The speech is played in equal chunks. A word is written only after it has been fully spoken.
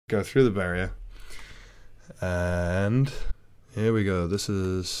go through the barrier, and here we go. This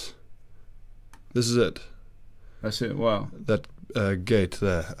is it. That's it. Wow. That gate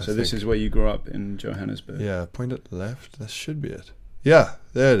there. So this is where you grew up in Johannesburg. Yeah, point it left. That should be it. Yeah,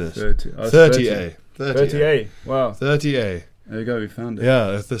 there it is. 30A. 30A. Wow. 30A. There you go. We found it.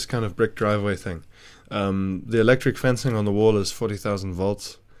 Yeah, it's this kind of brick driveway thing. The electric fencing on the wall is 40,000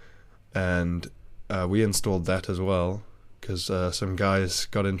 volts, and we installed that as well because some guys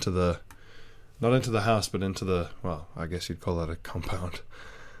got into not into the house, but into the, well, I guess you'd call that a compound,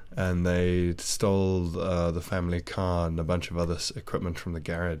 and they stole the family car and a bunch of other equipment from the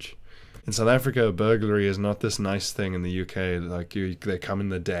garage. In South Africa, burglary is not this nice thing in the UK. Like they come in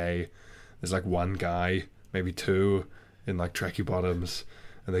the day. There's like one guy, maybe two, in like tracky bottoms,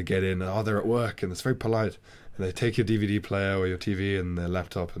 and they get in. And, they're at work, and it's very polite. And they take your DVD player or your TV and their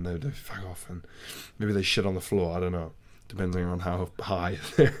laptop, and they fuck off. And maybe they shit on the floor. I don't know, depending on how high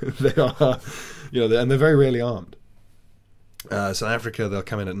they are. And they're very rarely armed. South Africa, they'll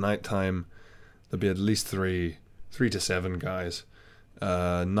come in at night time. There'll be at least three to seven guys.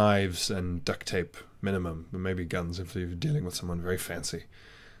 Knives and duct tape minimum, but maybe guns if you're dealing with someone very fancy.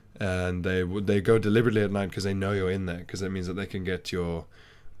 And they go deliberately at night because they know you're in there, because that means that they can get your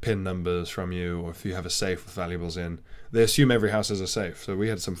PIN numbers from you, or if you have a safe with valuables in. They assume every house has a safe. So we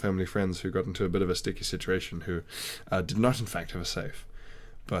had some family friends who got into a bit of a sticky situation who did not in fact have a safe.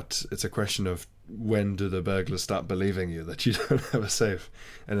 But it's a question of when do the burglars start believing you that you don't have a safe.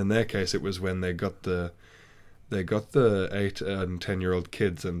 And in their case it was when they got the 8 and 10-year-old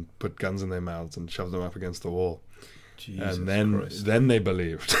kids and put guns in their mouths and shoved them up against the wall. Jesus and Christ. then they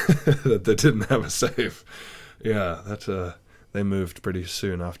believed that they didn't have a safe. Yeah, they moved pretty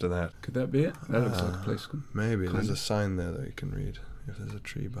soon after that. Could that be it? That looks like a place. Maybe. There's a sign there that you can read if there's a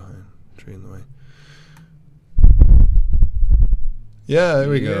tree in the way. Yeah, there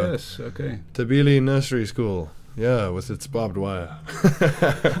we go. Yes, okay. Tabili Nursery School. Yeah, with its barbed wire.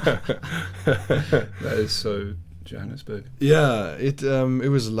 That is so Johannesburg. Yeah, it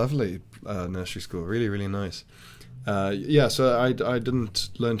was a lovely nursery school. Really, really nice. So I didn't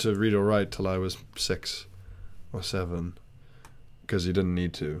learn to read or write till I was 6 or 7, because you didn't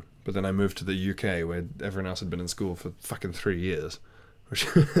need to. But then I moved to the UK, where everyone else had been in school for fucking 3 years. Which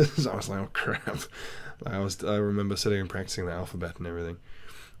I was like, oh crap. I remember sitting and practicing the alphabet and everything.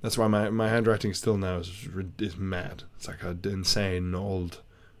 That's why my handwriting still now is mad. It's like an insane old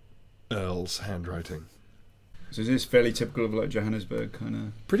Earl's handwriting. So is this fairly typical of like Johannesburg kind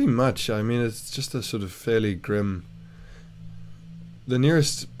of? Pretty much. I mean, it's just a sort of fairly grim. The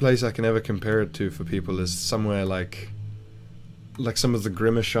nearest place I can ever compare it to for people is somewhere like some of the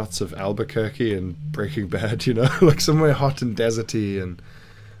grimmer shots of Albuquerque and Breaking Bad, like somewhere hot and deserty and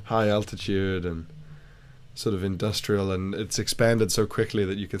high altitude and sort of industrial, and it's expanded so quickly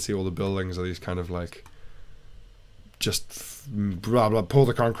that you can see all the buildings are these kind of like just blah blah, pour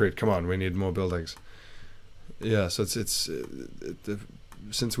the concrete, come on, we need more buildings. Yeah, so it's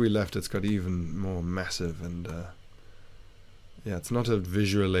since we left it's got even more massive, and it's not a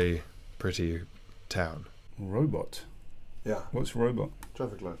visually pretty town. Robot. Yeah. What's robot?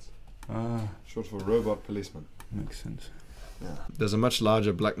 Traffic lights. Short for robot policeman. Makes sense. Yeah. There's a much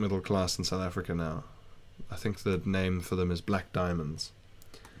larger black middle class in South Africa now. I think the name for them is Black Diamonds.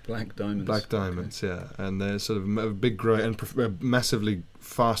 Black Diamonds. Black Diamonds, okay. Yeah. And they're sort of a big growing and massively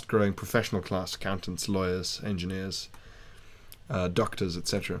fast growing professional class: accountants, lawyers, engineers, doctors,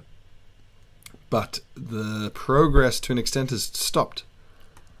 etc. But the progress to an extent has stopped.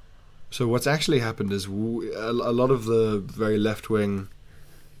 So what's actually happened is a lot of the very left-wing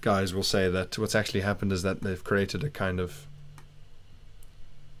guys will say that what's actually happened is that they've created a kind of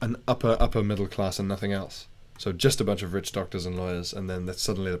an upper middle class and nothing else. So just a bunch of rich doctors and lawyers, and then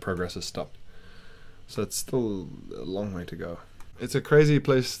suddenly the progress has stopped. So it's still a long way to go. It's a crazy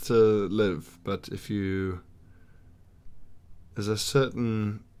place to live, but there's a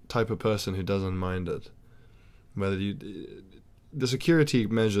certain type of person who doesn't mind it. The security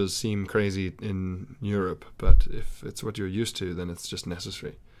measures seem crazy in Europe, but if it's what you're used to, then it's just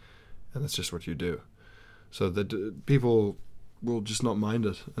necessary, and it's just what you do. So that people will just not mind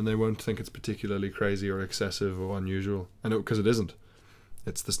it, and they won't think it's particularly crazy or excessive or unusual. And because it isn't.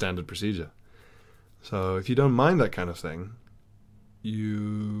 It's the standard procedure. So if you don't mind that kind of thing,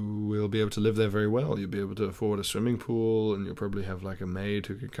 you will be able to live there very well. You'll be able to afford a swimming pool, and you'll probably have like a maid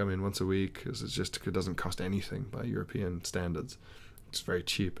who can come in once a week, because it doesn't cost anything by European standards. It's very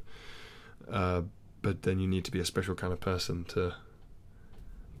cheap. But then you need to be a special kind of person to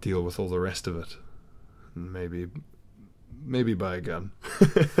deal with all the rest of it. And maybe buy a gun,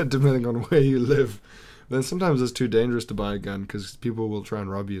 depending on where you live, Then sometimes it's too dangerous to buy a gun because people will try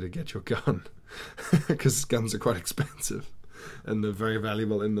and rob you to get your gun. Because guns are quite expensive and they're very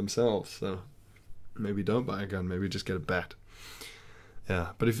valuable in themselves. So maybe don't buy a gun. Maybe just get a bat. Yeah,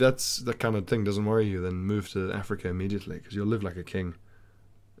 but if that's that kind of thing doesn't worry you, then move to Africa immediately because you'll live like a king,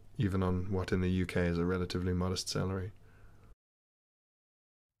 even on what in the UK is a relatively modest salary.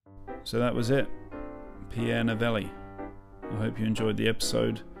 So that was it. Pierre Novellie. I hope you enjoyed the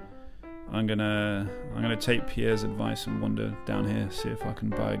episode. I'm gonna take Pierre's advice and wander down here, see if I can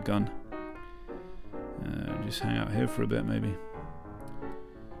buy a gun. Just hang out here for a bit maybe.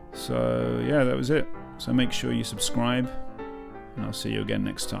 So yeah, that was it. So make sure you subscribe, and I'll see you again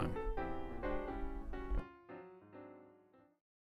next time.